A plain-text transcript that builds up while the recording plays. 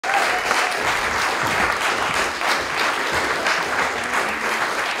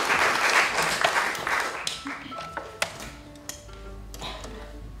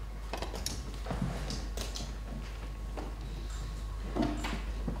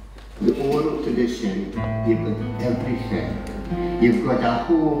the oral tradition, you've got everything. You've got a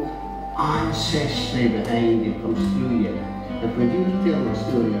whole ancestry behind you, comes through you. And when you tell a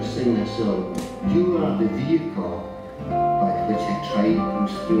story or sing a song, you are the vehicle by which a tribe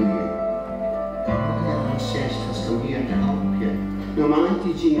comes through you. All your ancestors come here to help you. Now, my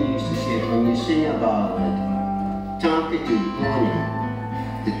Auntie Jeannie used to say, when you sing a ballad, take it to Bonnie,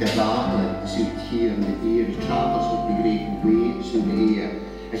 that the ballad is out here in the air, it travels with the great waves in the air.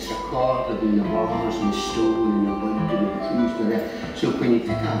 It's recorded in the bars and the stone and the wood and the trees and that. So when you take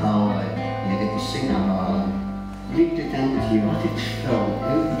a ballad, you get to sing a ballad. Read it into you, let it fill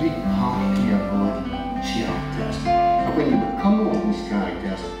every part of your body, characters. And when you become all these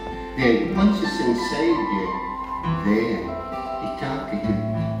characters, then once it's inside you, then you take it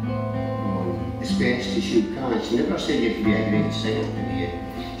out as best as you can. She never said you could be a great singer to be.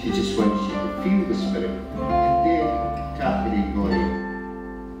 She just wants you to feel the spirit and then take it out.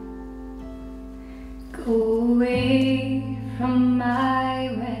 Go away from my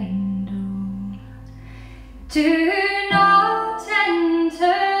window, do not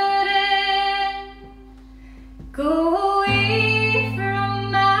enter in. Go away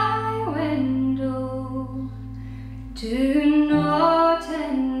from my window, do not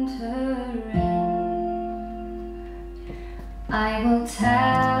enter in. I will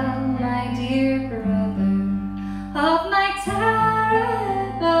tell my dear brother of my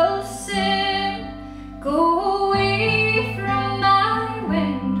terrible sin. Go away from my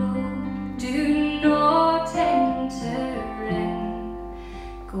window, do not enter in.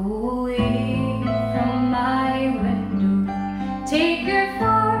 Go away from my window, take your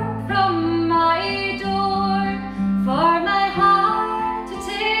form from my door, for my heart it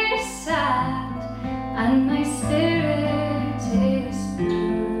is sad, and my spirit is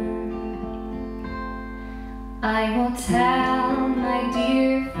pure. I will tell my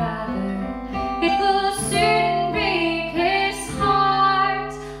dear father, it will soon break his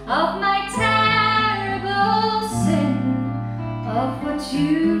heart, of my terrible sin, of what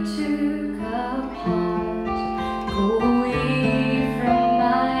you took apart. Go away from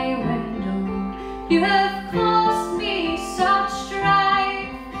my window, you have caused me such strife,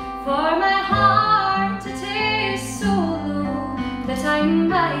 for my heart it is so low, that I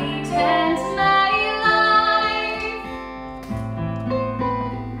might end my life.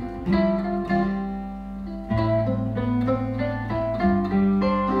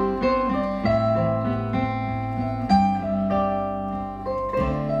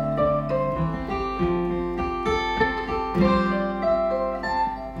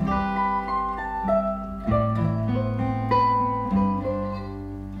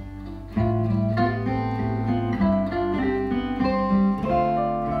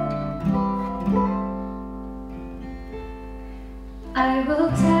 I will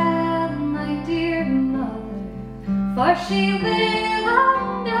tell my dear mother, for she will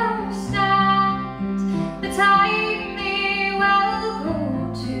understand, that I may well go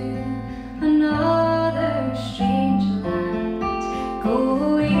to another strange land. Go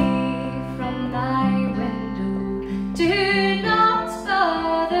away from my window, do not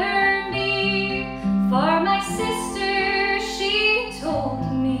bother me, for my sister, she told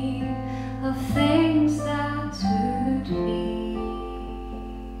me of things that would be.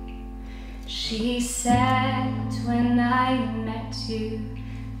 She said when I met you,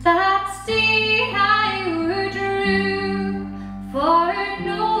 that day I would rue, for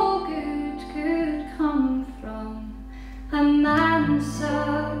no good could come from a man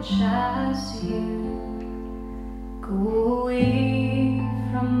such as you. Go away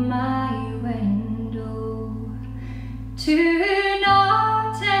from my window, do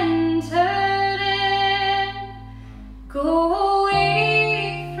not enter in. Go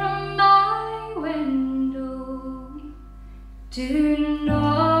away from my window, do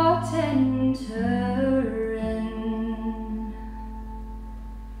not enter in.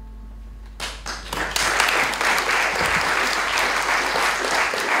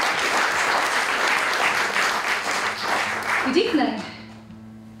 Good evening.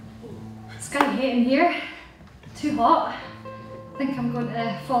 It's kind of hot in here. Too hot. I think I'm going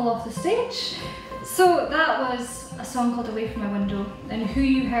to fall off the stage. So that was a song called Away From My Window, and who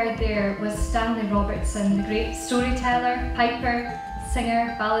you heard there was Stanley Robertson, the great storyteller, piper,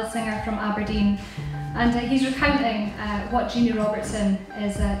 singer, ballad singer from Aberdeen. And he's recounting what Jeannie Robertson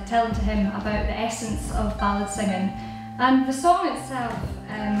is telling to him about the essence of ballad singing. And the song itself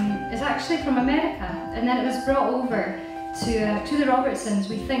is actually from America, and then it was brought over to the Robertsons,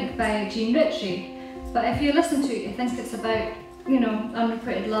 we think, by Jean Ritchie. But if you listen to it, you think it's about, you know,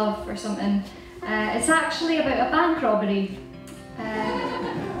 unrequited love or something. It's actually about a bank robbery.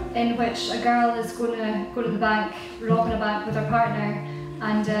 in which a girl is going to go to the bank, robbing a bank with her partner,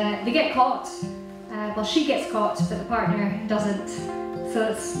 and they get caught. Well, she gets caught, but the partner doesn't. So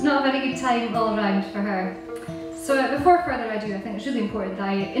it's not a very good time all around for her. So before further ado, I think it's really important that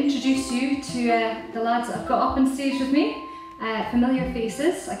I introduce you to the lads that I've got up on stage with me. Familiar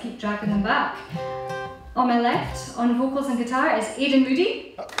faces, I keep dragging them back. On my left, on vocals and guitar, is Aidan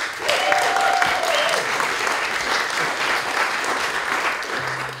Moody.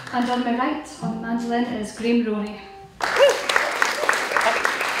 And on my right, on the mandolin, is Graham Rory.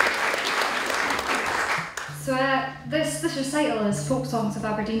 So this recital is Folksongs of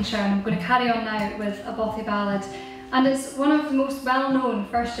Aberdeenshire, and I'm going to carry on now with a bothy ballad. And it's one of the most well-known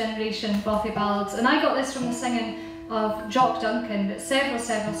first-generation bothy ballads, and I got this from the singing of Jock Duncan, but several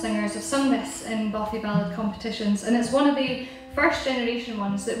singers have sung this in bothy ballad competitions, and it's one of the first-generation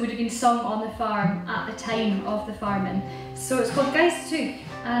ones that would have been sung on the farm at the time of the farming. So it's called Guise of Tough,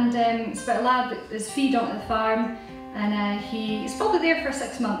 and it's about a lad that is feed onto the farm, and he's probably there for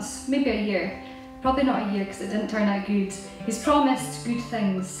 6 months, maybe a year. Probably not a year because it didn't turn out good. He's promised good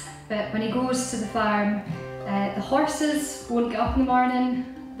things, but when he goes to the farm, the horses won't get up in the morning,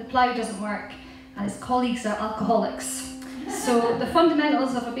 the plough doesn't work, and his colleagues are alcoholics. So the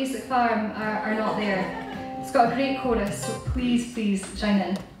fundamentals of a basic farm are not there. It's got a great chorus, so please join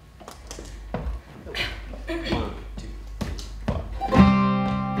in.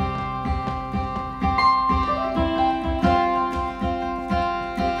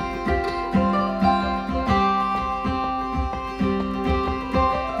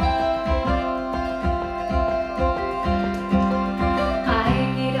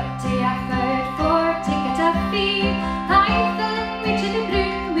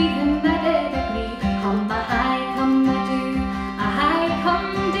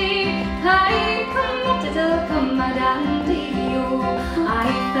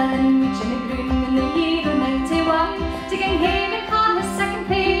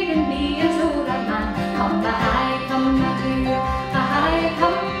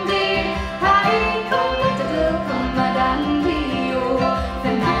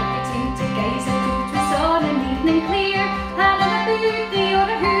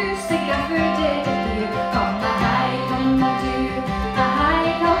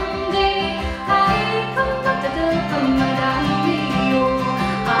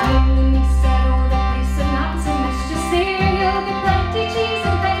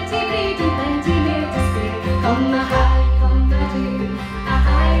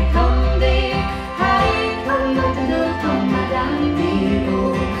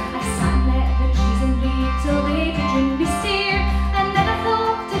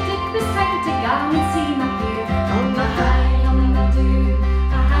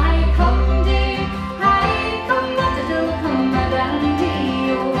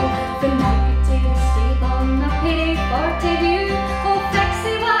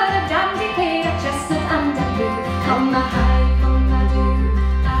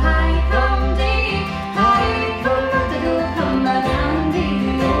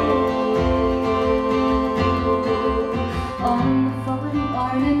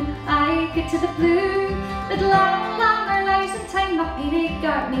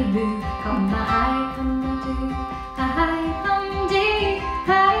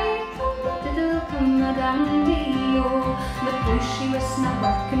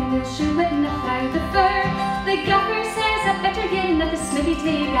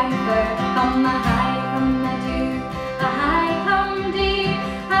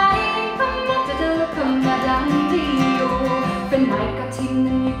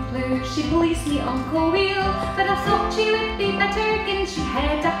 She policed me Uncle Wheel, but I thought she would be better gin she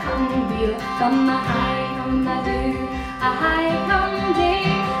had a cunning wheel. Come a high, come a do, a high, come day,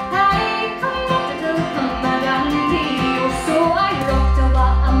 high, come a diddle, come a dandy. Oh, so I rocked a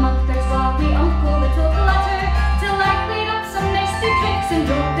lot of mothers while the uncle little latter, till I played up some nasty tricks and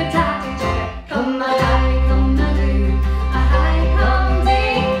broke the tatty jigger. Come a high, come a do, a high, come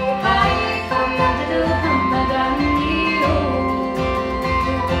day, high, come a diddle, come a dandy.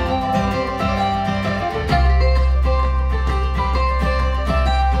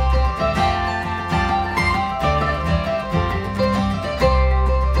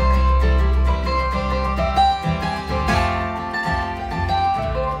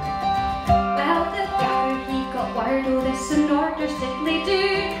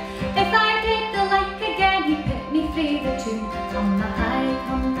 Come a high,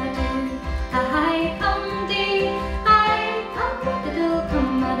 come a do, a high, come dee, high, come a diddle,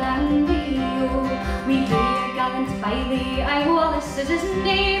 come a dandy, oh. We hear gallant Fyvie, I Wallace is his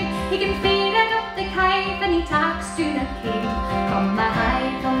name. He can feed it up the kive and he talks to the king. Come a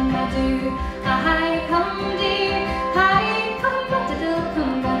high, come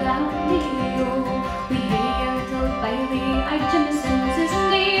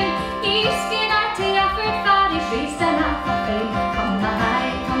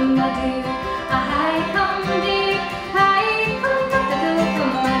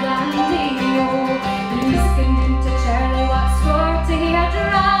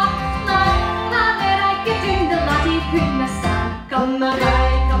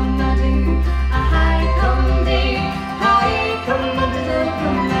come a do, a high come day, high come a diddle,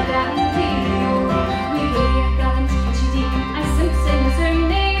 come a dandy, oh. We lay a gallant kitty, I Simpson is her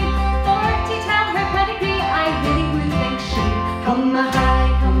name, for to tell her pedigree, I really would think she come a high,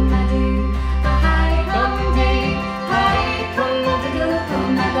 come a do, a high come day, high come a diddle,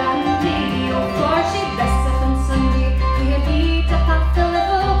 come a dandy, oh. For she dresses up on Sunday, we had beat up half the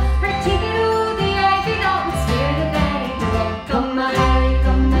level, her teeth are all the ivy that would scare the very devil. Come a high,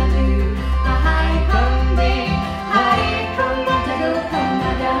 come a do, a high come day, high come a diddle, come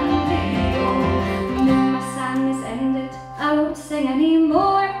a dandy, oh. Now my song is ended, I won't sing any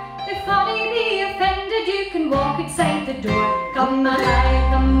more. If any be offended, you can walk outside the door. Come a high,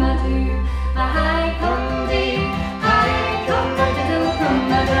 come a do, a high come day, high come a diddle,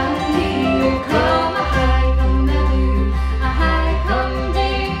 come a dandy, oh. Come a high, come a do, a high come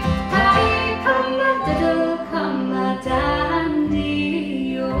day, high come a diddle, come a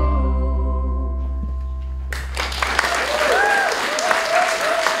dandy, oh.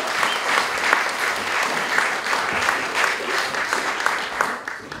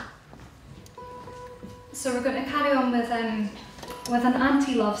 So we're going to carry on with an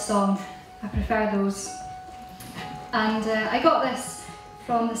anti-love song. I prefer those. And I got this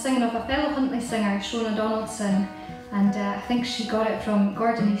from the singing of a fellow Huntly singer, Shona Donaldson, and I think she got it from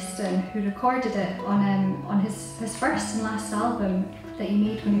Gordon Easton, who recorded it on his first and last album that he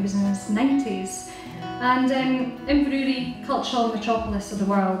made when he was in his 90s. And Inverurie, cultural metropolis of the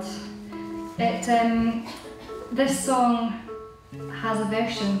world. This song has a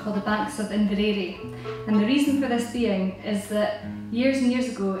version called The Banks of Inverurie, and the reason for this being is that years and years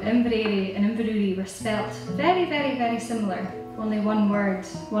ago Inverurie and Inverurie were spelt very, very, very similar. Only one word,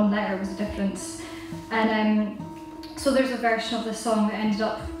 one letter was the difference. And so there's a version of the song that ended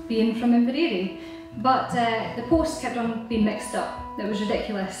up being from Inverurie, but the post kept on being mixed up. It was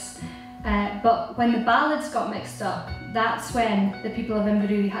ridiculous. But when the ballads got mixed up, that's when the people of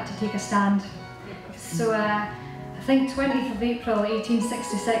Inverurie had to take a stand. So I think 20th of April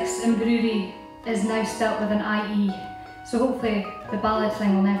 1866, Inverurie is now spelt with an IE. So hopefully the ballad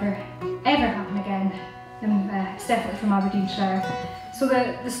thing will never ever happen again. It's definitely from Aberdeenshire. So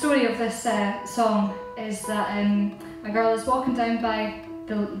the story of this song is that a girl is walking down by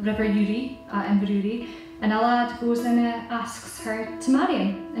the River Urie at Inverurie, and a lad goes and asks her to marry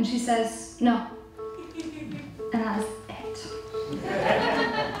him, and she says no. And that is it.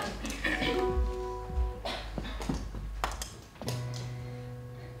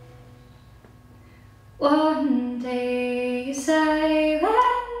 One day as I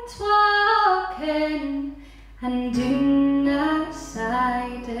went walking, and in a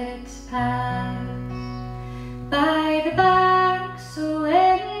sided path by the banks of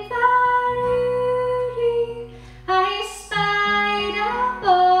Inverurie, I spied a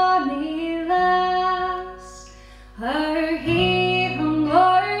bonny lass. Her hair hung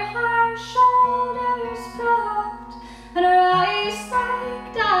o'er her shoulders broad, and her eyes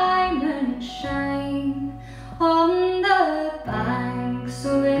like diamond shine. On the banks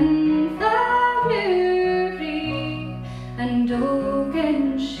of Inverurie, and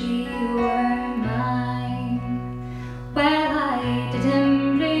Ogan she were mine. Well, I did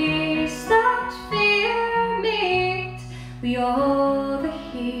embrace that fair maid with all the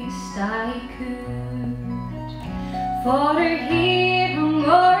haste I could, for her hair hung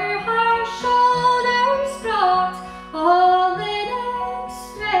o'er her shoulders broad, all in its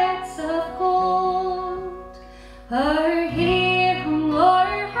threads of gold. Her hair hung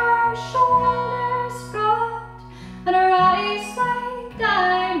o'er her shoulders broad, and her eyes like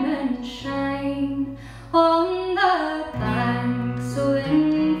diamond shine. On the banks of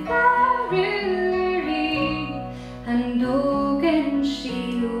Inverurie, and Ogan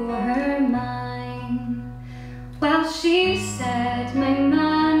she were mine. Well, she said, my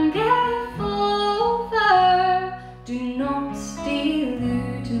man, give over, do not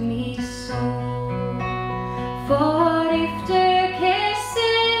delude me so. For if the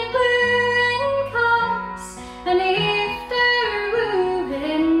kissing wooing comes, and if the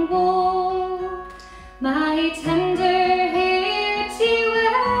wooing woe, my tender heart he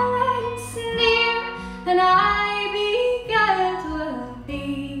will ensnare, and I beguiled will be.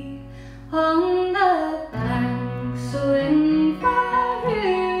 On the banks of Inverurie,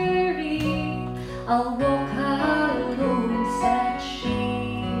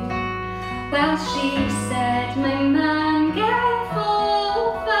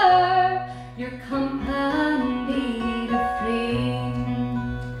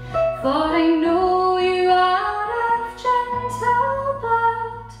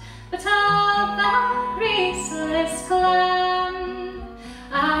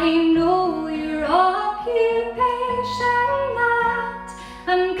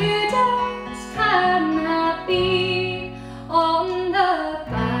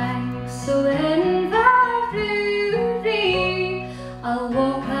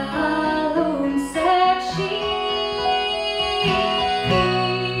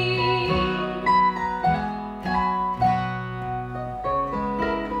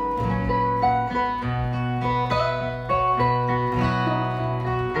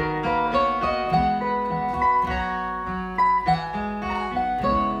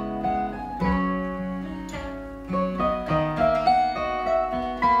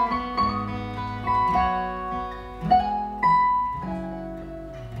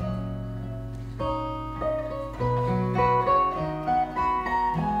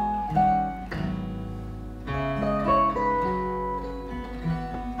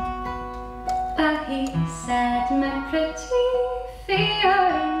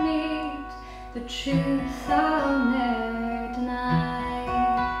 truth I'll ne'er deny.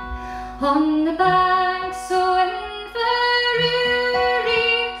 On the banks o' Inverurie,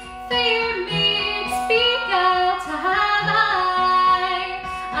 fair maids beguiled have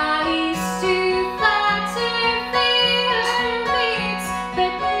I used to flatter fair maids,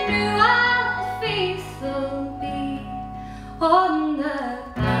 but now I'll faithful be. On the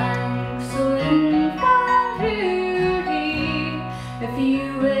banks o' Inverurie, if you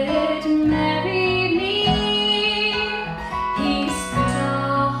would marry me, he's put a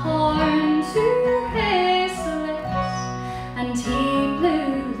horn to his lips, and he blew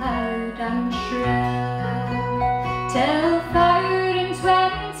loud and shrill, till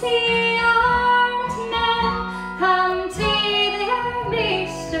 420 armed men come to their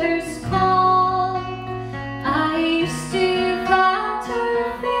maester's call. I used to flatter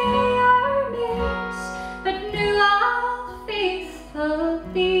fair maids, but now I'll faithful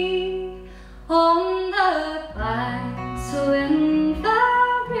be. On the banks o' Inverurie,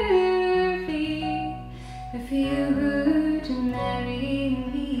 if you would marry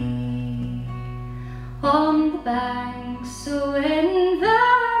me. On the banks o'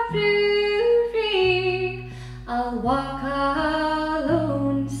 Inverurie, I'll walk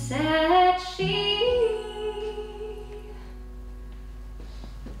alone, said she.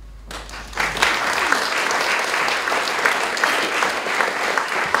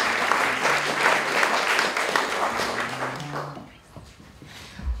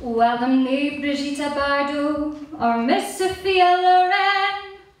 Well, I'm nae Brigitte Bardot or Miss Sophia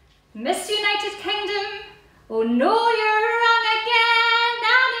Loren, Miss United Kingdom, oh no, you're wrong again.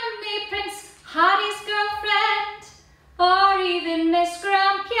 And I'm nae Prince Harry's girlfriend, or even Miss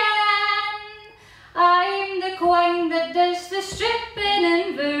Grampian. I'm the quine that does the stripping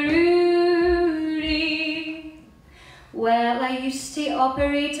in Inverurie. Well, I used to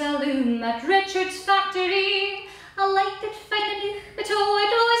operate a loom at Richard's factory. I liked it fine enough, but oh,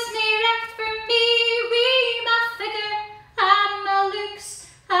 it was nae recht for me. Wee my figure, and my looks,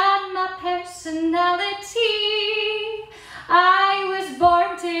 and my personality. I was born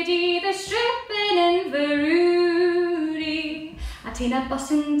to do the stripping in Inverurie. I ta'en a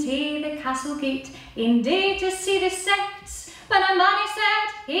bussin' to the castle gate in day to see the sights, when a man he said,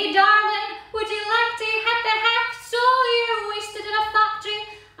 "Hey darling, would you like to hit the hecht? So you're wasted in a factory,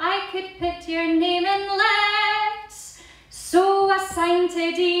 I could put your name in lights." So I signed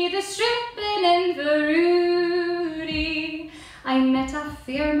to do the stripping in Inverurie. I met a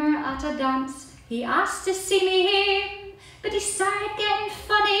farmer at a dance, he asked to see me hame, but he started getting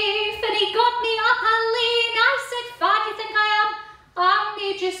funny, and he got me up a lane. I said, "Fat you think I am? I'm me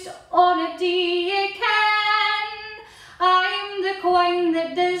just on a day you can. I'm the quine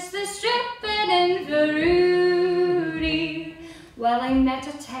that does the stripping in Inverurie." Well, I met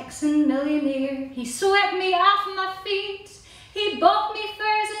a Texan millionaire, he swept me off my feet. He bought me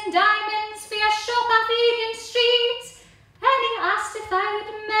furs and diamonds for a shop off Union Street, and he asked if I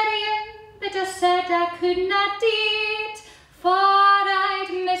would marry him, but I said I could not do it, for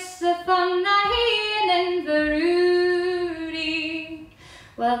I'd miss the fun I had in Inverurie.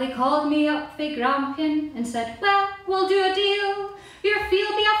 Well, they called me up for Grampian and said, "Well, we'll do a deal. Your fee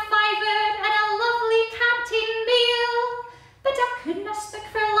will be a £5 and a lovely canteen meal." But I couldna speak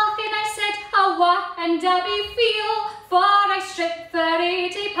for laughing. I said, "Awa and Debbie feel, for I stripped for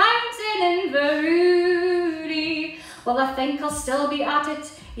 £80 in Inverurie." Well, I think I'll still be at it,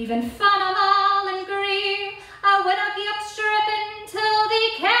 even fan I'm all in grey. I winna gie up stripping till they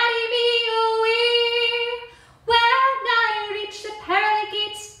carry me away. When I reach the pearly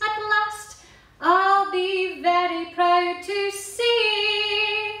gates at last, I'll be very proud to say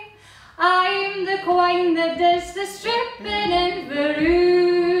I'm the quine that does the stripping in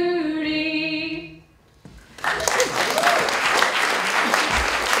Inverurie.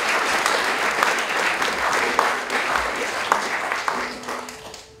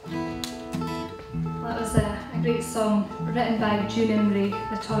 That was a great song written by Inverurie,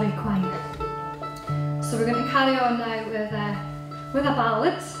 the Tory quine. So we're going to carry on now with a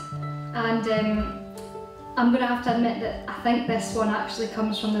ballad, and I'm going to have to admit that I think this one actually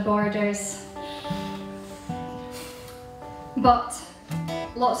comes from the Borders. But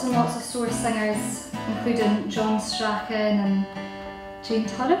lots and lots of source singers, including John Strachan and Jane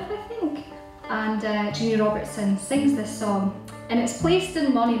Turriff, I think, and Jeannie Robertson sings this song, and it's placed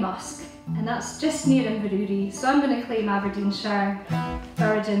in Monymusk, and that's just near Inverurie, so I'm going to claim Aberdeenshire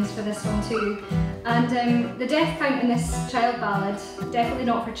origins for this one too. And the death count in this child ballad, definitely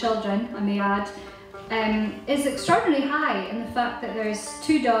not for children, I may add, is extraordinarily high in the fact that there's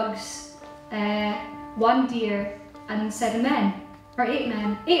 2 dogs, 1 deer and 7 men, or 8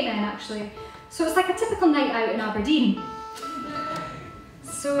 men actually. So it's like a typical night out in Aberdeen.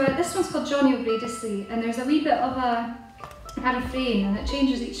 So this one's called Johnnie of Breadislie, and there's a wee bit of a refrain, and it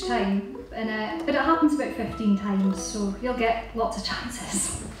changes each time, but it happens about 15 times, so you'll get lots of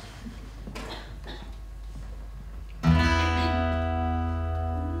chances. My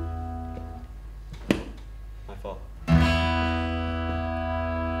fault.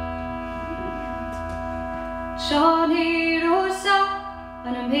 Johnnie rose up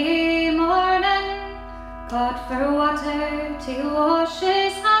on a May morning, caught for water to wash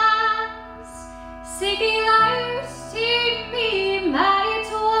his hands. Siggy liars to me, my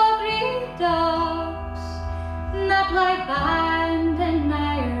two great dogs, that lie bound in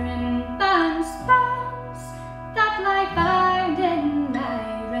iron bands, that lie bound in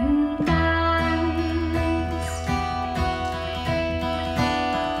iron bands.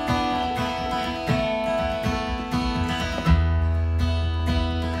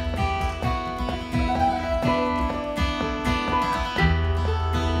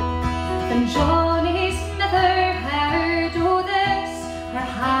 When Johnnie's mother heard o' this, her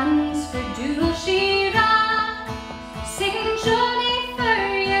hands for doodle she ran, singing Johnnie for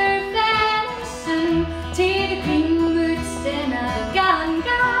your venison, to the green woods in a gang,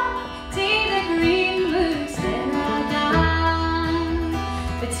 to the green woods in a gang.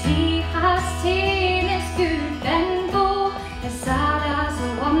 But he has ta'en his good Benbow, as sad as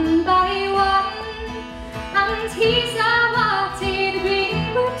one by one, and he's awa to the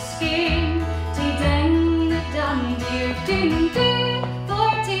green woods again, to ding the dun dear doo doo,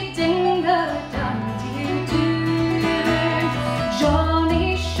 for to ding the dun dear doo.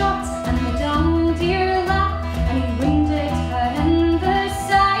 Johnnie shot and the dun deer laughed, and he wounded her in the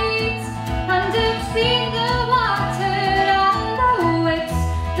sides, and between the water and the woods,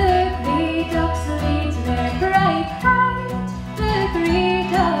 the grey ducks laid their bright hide, the grey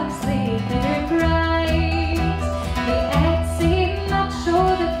ducks laid their bright. They ate so much o'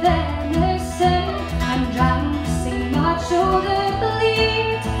 the venison, and drank so much o' the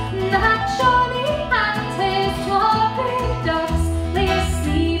bleed, that Johnnie and his twa grey ducks lay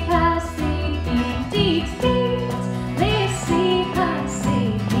asleep as they'd been deed, lay asleep as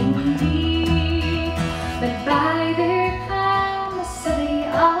they'd been deed. But by there came a silly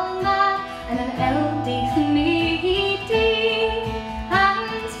old man, and an eldest matey,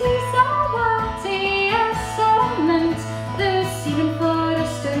 and he's awa to a settlement, the seaman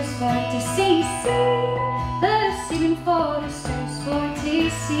foresters for to see, the seaman foresters for to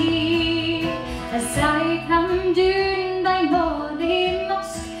see. As I come down by Molly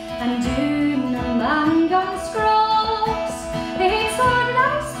Musk, and down among Guns Groves, it's hard I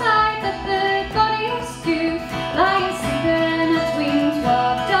spy that the bonniest youth lying sleeping atween twa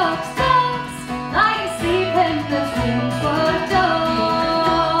dogs, lying sleeping atween twa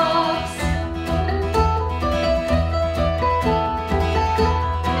dogs.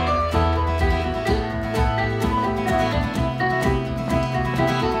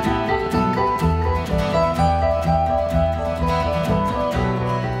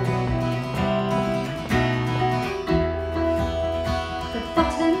 The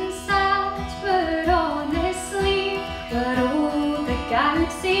buttons that were on his sleeve were all the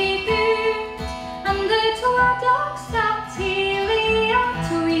goutsy good, and the twa dogs that he lay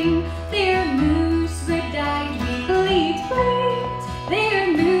atween, their moose were dyed wi' bleed, their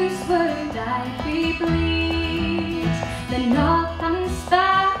moose were dyed wi' bleed. The knock and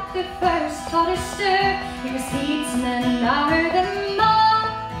spak, the first forester, he was headsman o'er the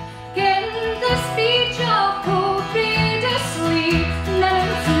mock, getting the speech of old Breadislie. Then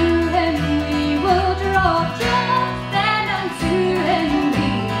unto him we will draw, then unto him we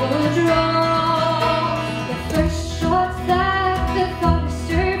will draw. The first shot that the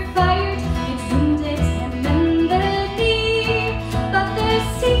forester fired, it wounded him in the knee, but the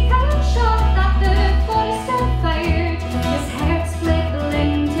second shot that the forester fired, his heart split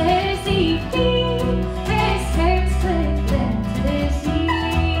lint his eepee, his heart split lint his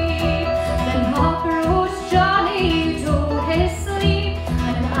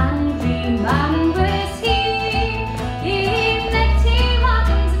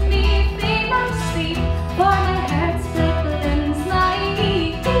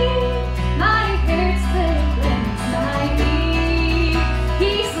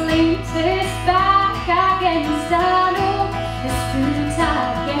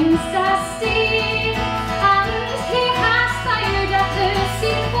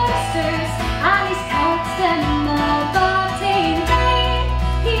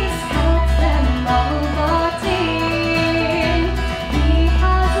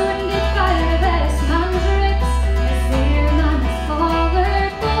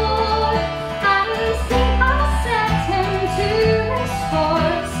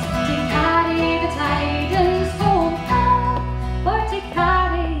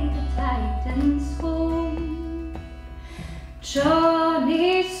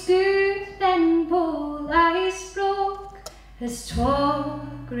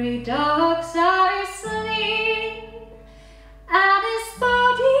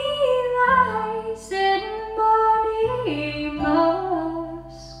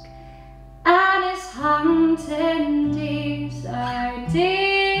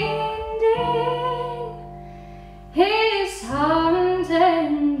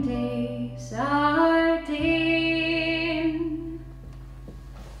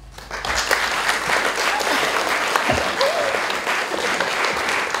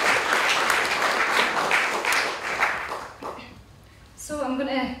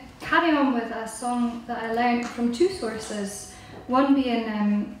learned from two sources, one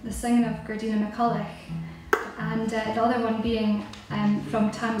being the singing of Gardina MacCulloch, and the other one being from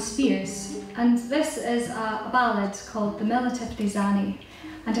Tam Spears. And this is a ballad called The Mill of Tifty Zanny.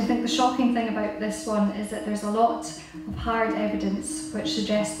 And I think the shocking thing about this one is that there's a lot of hard evidence which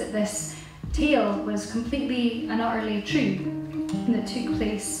suggests that this tale was completely and utterly true, and that took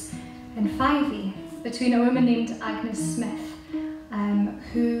place in Fyvie between a woman named Agnes Smith,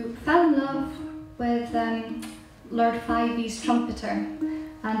 who fell in love with Lord Fyvie's trumpeter.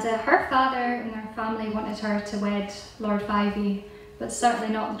 And her father and her family wanted her to wed Lord Fyvie, but certainly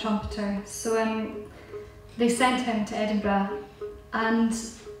not the trumpeter. So they sent him to Edinburgh, and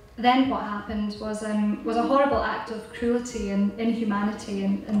then what happened was a horrible act of cruelty and inhumanity,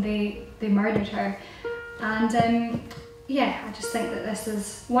 and they murdered her. And yeah, I just think that this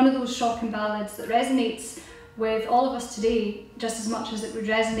is one of those shocking ballads that resonates with all of us today just as much as it would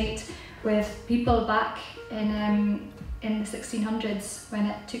resonate with people back in the 1600s when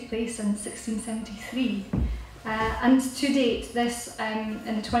it took place in 1673. And to date, this in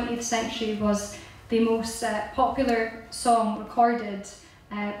the 20th century was the most popular song recorded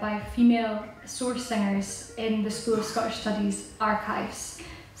by female source singers in the School of Scottish Studies archives.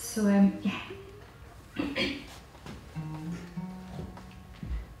 So yeah.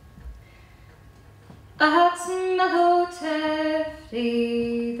 At Mellow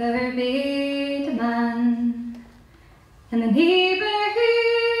Tifty there bade a man in the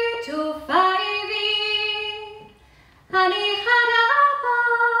neighbourhood of Fyvie, and he had a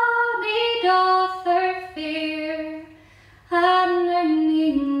bonny daughter fair, and her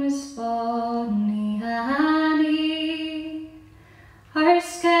name was Bonny Annie. Her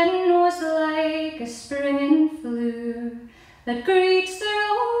skin was like a springing flower that greets the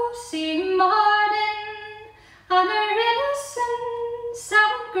rosy morning, and her innocence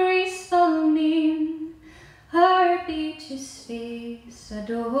and graceful mien, her beauteous face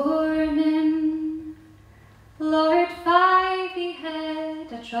adorning. Lord Fyvie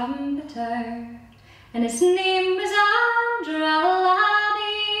had a trumpeter, and his name was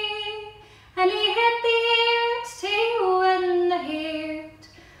Andralani, and he hit the airs to win the heart,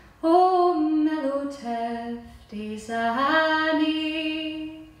 oh mellow Tifty Zanny.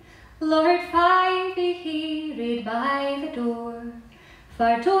 Lord Fyvie he rode by the door,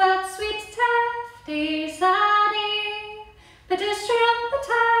 for dwelt sweet Tifty Zanny, but his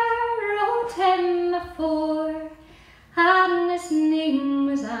trumpeter rode him afore, and his name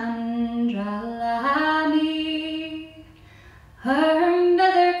was Andralani. Her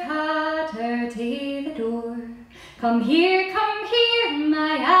mother called her to the door, come here,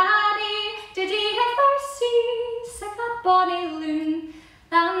 my Annie, did ye ever see such a bonny loon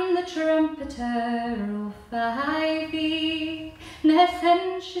than the trumpeter of Fyvie?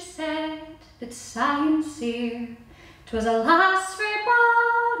 Nothing, she said, but sigh and sear, 'twas a lass for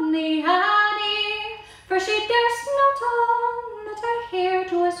Bonny Annie, for she durst not own that her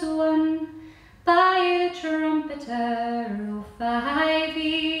heart was won by the trumpeter of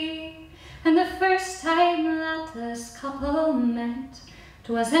Fyvie. And the first time that this couple met,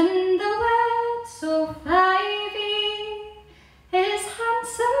 'twas in the woods of Fyvie. His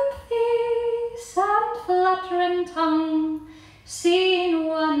handsome face and fluttering tongue soon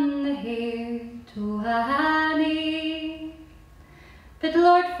won the heart to Annie. But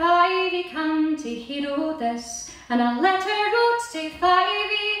Lord Fyvie come to hear o' this, and a letter wrote to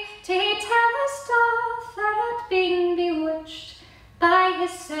Fyvie to tell his daughter had been bewitched by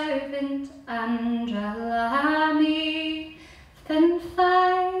his servant Andralani. Then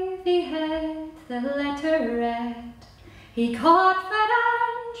Fyvie had the letter read. He called for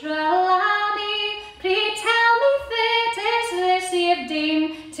Andralani, pray tell me fit is this ye've dame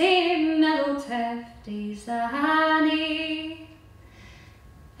to mellow Tifty Zanny.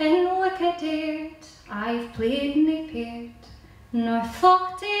 In wicked dirt I've played nae part, nor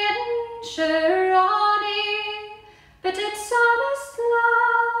thought in Inverurie, but it's honest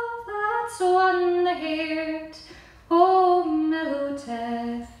love that's won the heart, oh mellow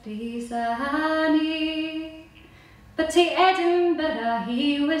Tifty Zanny. But to Edinburgh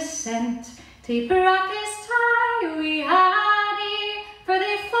he was sent, to break his tie wi' Annie, for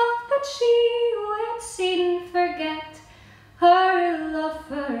they thought that she would soon forget her love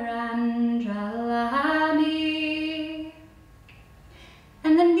for Andralani.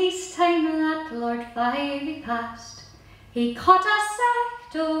 And the next time that Lord Fyvie passed, he caught a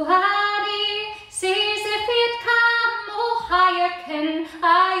sight o' Annie, says if he'd come o' higher kin,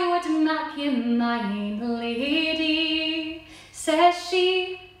 I would make him mine lady. Says she,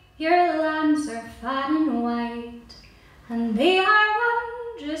 your lands are far and wide, and they are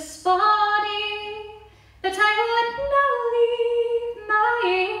wondrous bonny,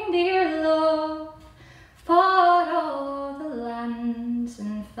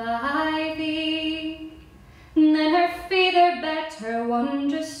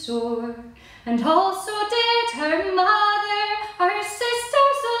 sore. And also did her mother, her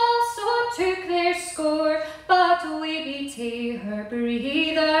sisters also took their score. But we beat her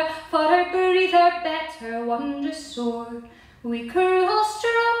breather, for her breather bet her wondrous sore. We cruel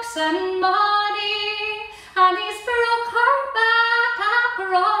strokes and money, and he's broke her back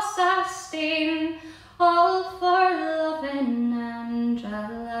across a stain, all for loving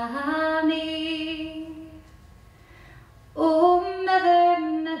Andrelani. Oh, mother,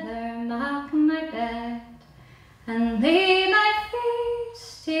 mother, mark my bed, and lay my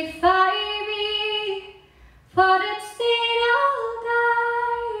face to Fyvie, for it's there I'll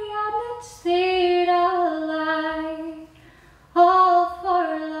die, and it's there I'll lie, all for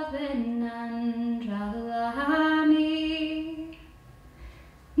loving Andrelani.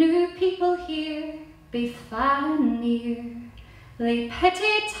 New people here, both far and near, they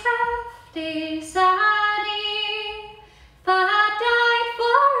pity Tifty's Annie, for died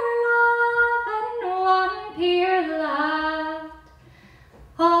for love and one pure lad,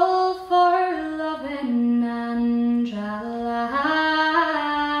 all for loving Andrelani.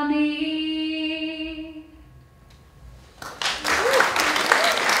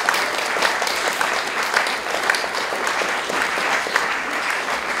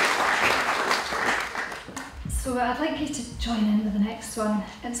 So I'd like you to join in with the next one.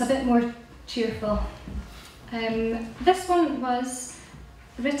 It's a bit more cheerful. This one was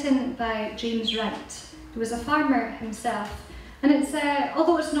written by James Wright, who was a farmer himself. And it's,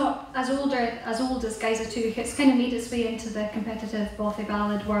 although it's not as old as Guise of Tough, it's kind of made its way into the competitive bothy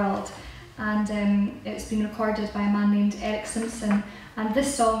ballad world. And it's been recorded by a man named Eric Simpson. And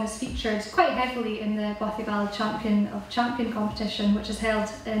this song is featured quite heavily in the Bothy Ballad Champion competition, which is held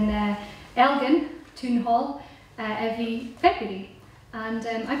in Elgin, Toon Hall, every February. And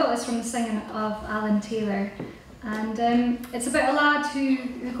I got this from the singing of Alan Taylor. And it's about a lad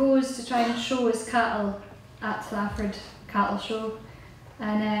who goes to try and show his cattle at the Alford cattle show.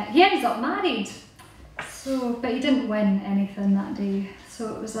 And he ends up married. But he didn't win anything that day.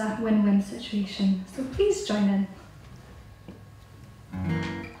 So it was a win-win situation. So please join in.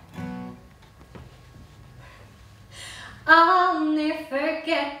 I'll never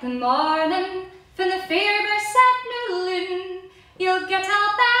forget the morning when the fair set new loon. You'll get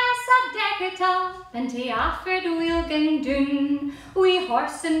our best a deckert up, and to Alford we'll gang doon. We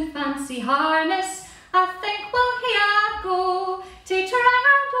horse and fancy harness, I think we'll here go, to try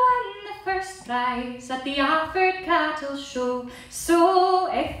and win the first prize at the Alford cattle show. So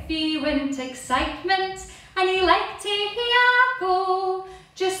if you want excitement, and you like to here go,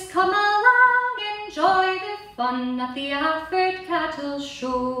 just come along, enjoy the fun at the Alford cattle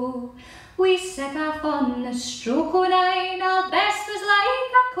show. We set off on the stroke o' 9, our best was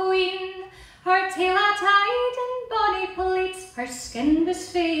like a queen. Her tail a tied in bonny plaits, her skin was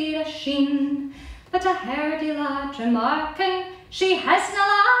fair a sheen. But a hardy lad remarking, she hasna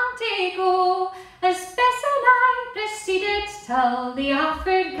long to go, as Bess and I proceeded till the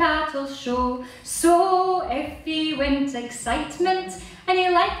Alford cattle show. So if you want excitement, and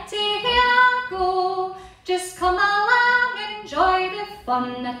you like to hear go, just come along, enjoy the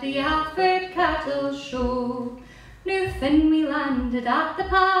fun at the Alford cattle show. Now when we landed at the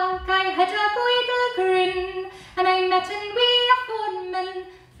park, I had a goidle grin, and I met in wi' a foreman,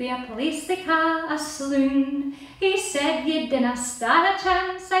 for a police they ca' a saloon. He said you dinna stand a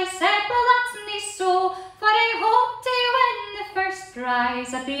chance. I said, well that's nae so, for I hope to win the first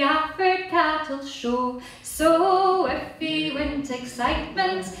prize at the Alford cattle show. So if you want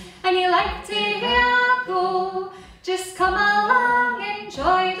excitement, and you like to hear go, just come along,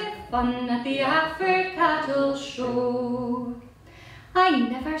 enjoy the fun at the Alford cattle show. I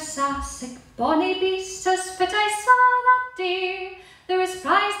never saw sic bonny beasts as fit I saw that day. There was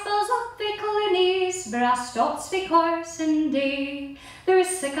prize bulls up the colonies, brass stops the course and day. There was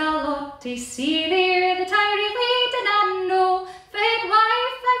sic a lot to see there that I really didn't know, but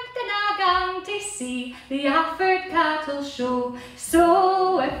wife like dinna gang to see the Alford cattle show.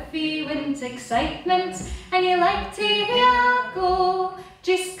 So if you want excitement, and you like to hear go,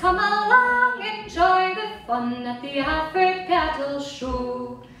 just come along, enjoy the fun at the Alford cattle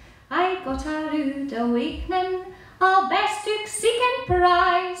show. I got a rude awakening, all best took seeking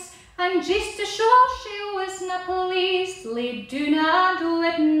prize, and just to show she wasna pleased, laid doon and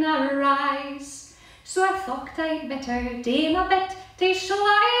wouldna rise. So I thought I'd better dame a bit, to show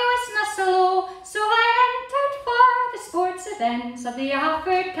I wasna so low. So I entered for the sports events of the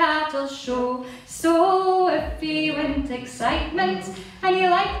Alford cattle show. So if you want excitement, and you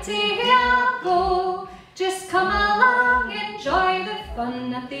like to hear go, just come along, enjoy the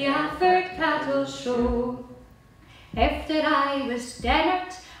fun at the Alford cattle show. After I was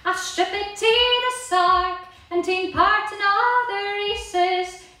dinnered, I strip it to the sark and take part in other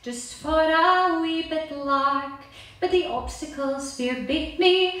races, just for a wee bit lark. But the obstacles fear beat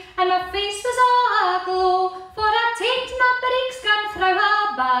me, and my face was all aglow, for I taked my breeks gun through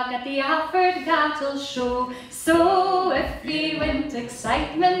a bag at the Alford cattle show. So if you want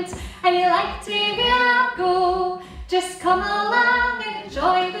excitement and you like to hear a go, just come along and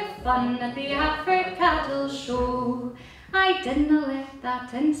enjoy the fun at the Alford cattle show. I didn't let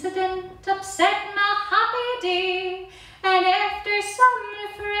that incident upset my happy day, and after some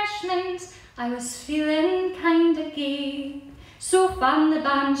refreshment I was feeling kinda gay. So when the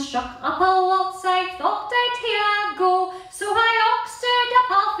band struck up a waltz, I thought I'd hear a go. So I oxtered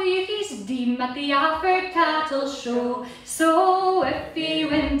up Fyvie's deem at the Alford cattle show. So if you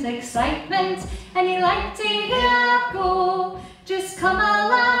want excitement and you like to hear a go, just come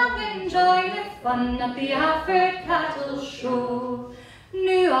along and enjoy the fun at the Alford cattle show.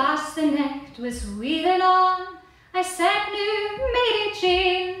 New as the night was wearing on, I said, "New Mary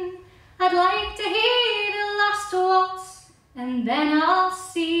Jane, I'd like to hear the last waltz, and then I'll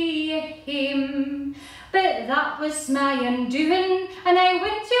see you home." But that was my undoing, and I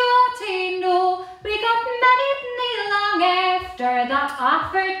went you ought to know, we got married nae long after that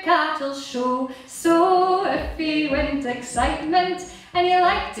Alford cattle show. So if you want excitement and you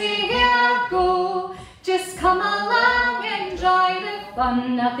like to hear a go, just come along and enjoy the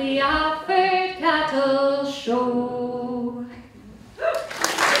fun at the Alford cattle show.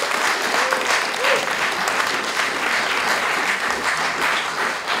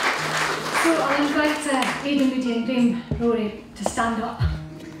 So I'll invite Aidan Moody and Graham Rory to stand up.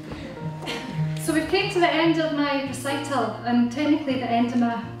 So we've came to the end of my recital, and technically the end of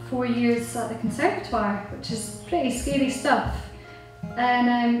my 4 years at the Conservatoire, which is pretty scary stuff.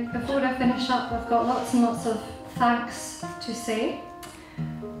 And before I finish up, I've got lots and lots of thanks to say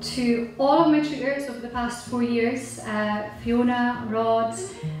to all of my tutors over the past 4 years, Fiona, Rod,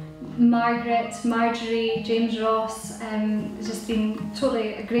 Margaret, Marjorie, James Ross. It's just been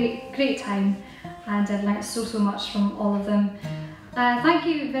totally a great time, and I've learnt so much from all of them. Thank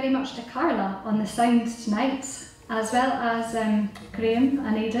you very much to Carla on the sound tonight, as well as Graham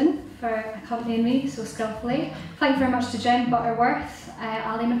and Aidan for accompanying me so skillfully. Thank you very much to Jen Butterworth,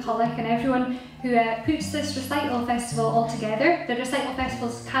 Ali McCulloch, and everyone who puts this recital festival all together. The recital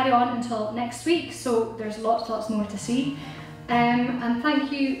festivals carry on until next week, so there's lots more to see. And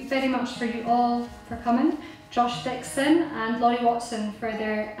thank you very much for you all for coming. Josh Dixon and Laurie Watson for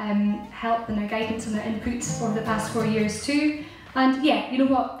their help and their guidance and their input over the past 4 years too. And yeah, you know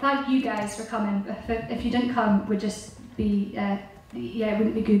what, thank you guys for coming. If you didn't come, it would just be, it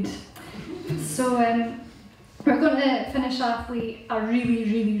wouldn't be good. So we're going to finish off with a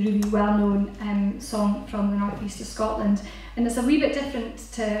really well-known song from the northeast of Scotland. And it's a wee bit different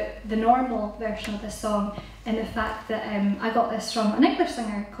to the normal version of this song in the fact that I got this from an English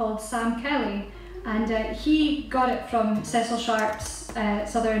singer called Sam Kelly, and he got it from Cecil Sharp's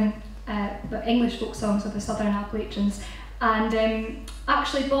Southern English folk songs of the Southern Appalachians, and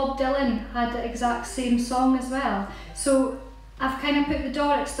actually Bob Dylan had the exact same song as well. So I've kind of put the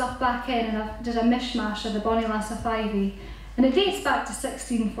Doric stuff back in, and I did a mishmash of the Bonnie Lass of Fyvie, and it dates back to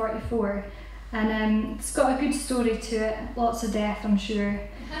 1644. And it's got a good story to it, lots of death I'm sure,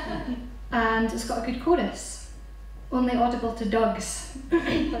 and it's got a good chorus, only audible to dogs.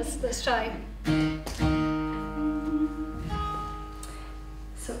 let's try.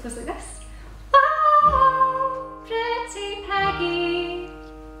 So it goes like this. Oh, pretty Peggy.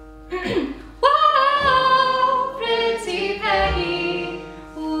 Whoa, pretty Peggy.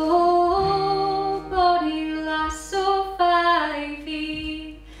 Oh, Bonnie Lass of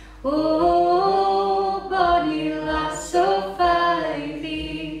Fyvie. Oh,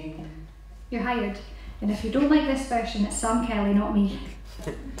 you're hired. And if you don't like this version, it's Sam Kelly, not me.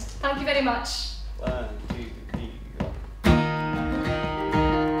 Thank you very much. 1, 2, 3, go.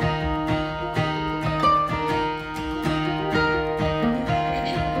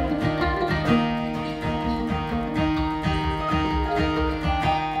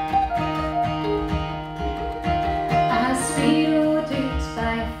 As we rode out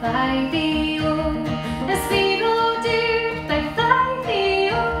by Fyvie, oh, as we rode out by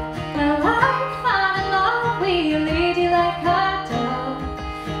Fyvie, oh, well, I found a lovely lady like a dog,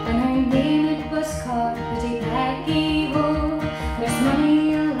 and her name it was called Pretty Peggy, oh. There's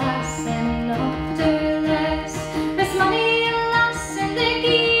money, alas, and not less. There's money, alas, in the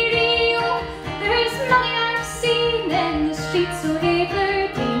Geary, oh. There's money I've seen in the streets of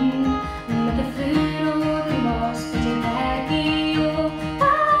Aberdeen, but the food, oh, the moss, Pretty Peggy, oh. Oh,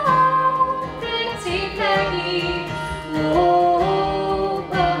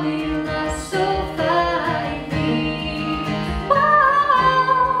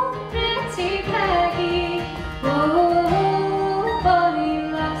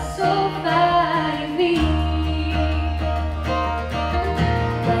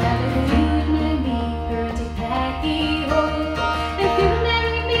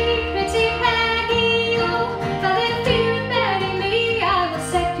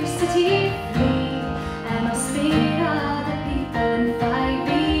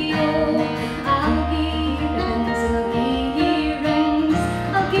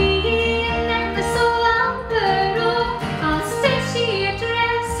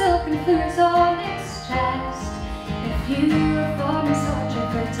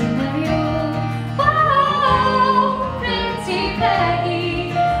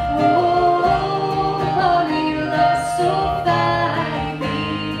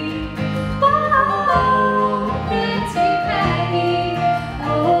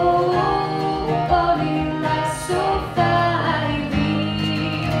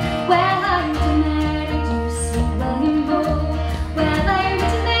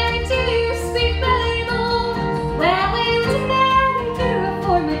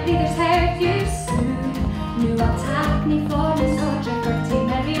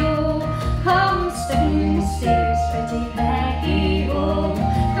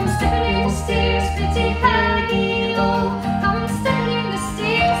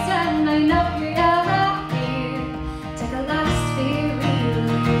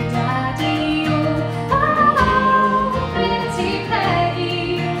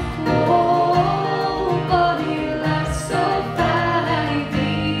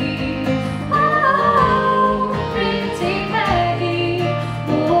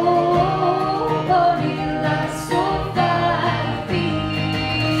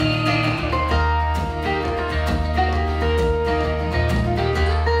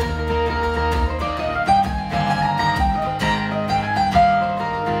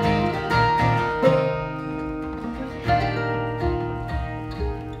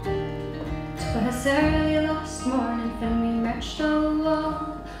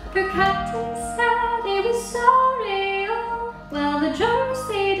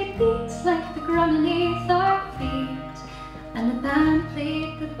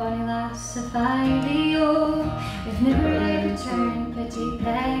 bonny lass of Fyvie, oh. We've never ever turned pretty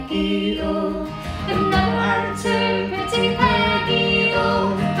Peggy, oh. We've never ever turned pretty Peggy,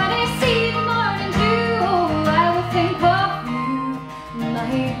 oh. When I see the morning dew, oh, I will think of you,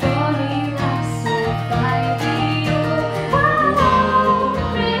 my bonny lass of Fyvie, oh. Oh,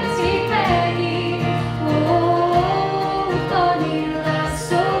 pretty Peggy, oh, bonny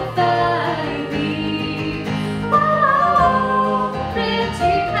lass of Fyvie. Oh,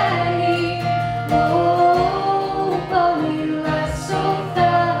 pretty Peggy, oh, bonny lass of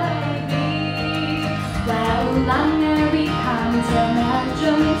Fyvie. Well, langer we come to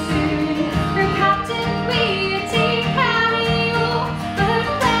Meldrum soon. Her captain we take Kelly, oh, but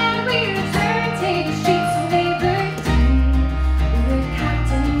when we return, take the streets of Aberdeen. Her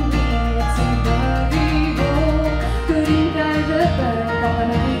captain we take Inverurie, oh, couldn't guard the bird up on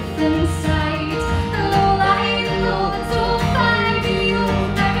a reef in sight. The low light, the low, that's old Fyvie,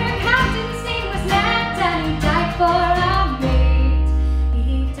 oh, and her captain's name was Ned, and he died for our mate.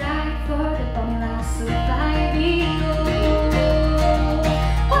 He died for the bonny lass of Fyvie, oh.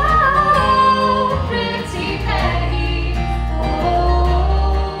 Oh, pretty Peggy, oh,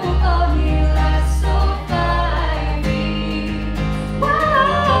 bonny lass of Fyvie.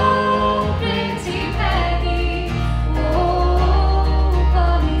 Oh, pretty Peggy, oh,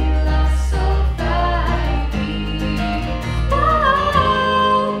 bonny lass of Fyvie.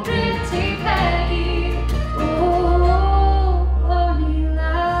 Oh, pretty Peggy, oh, bonny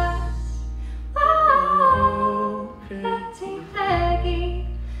lass. Oh, pretty Peggy,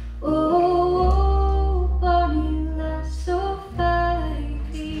 oh, bonny lass of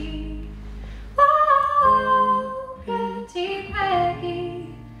Fyvie. Oh, pretty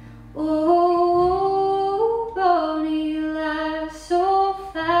Peggy, oh, bonny lass of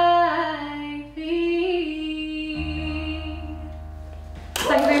Fyvie.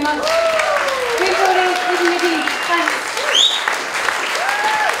 Thank you very much.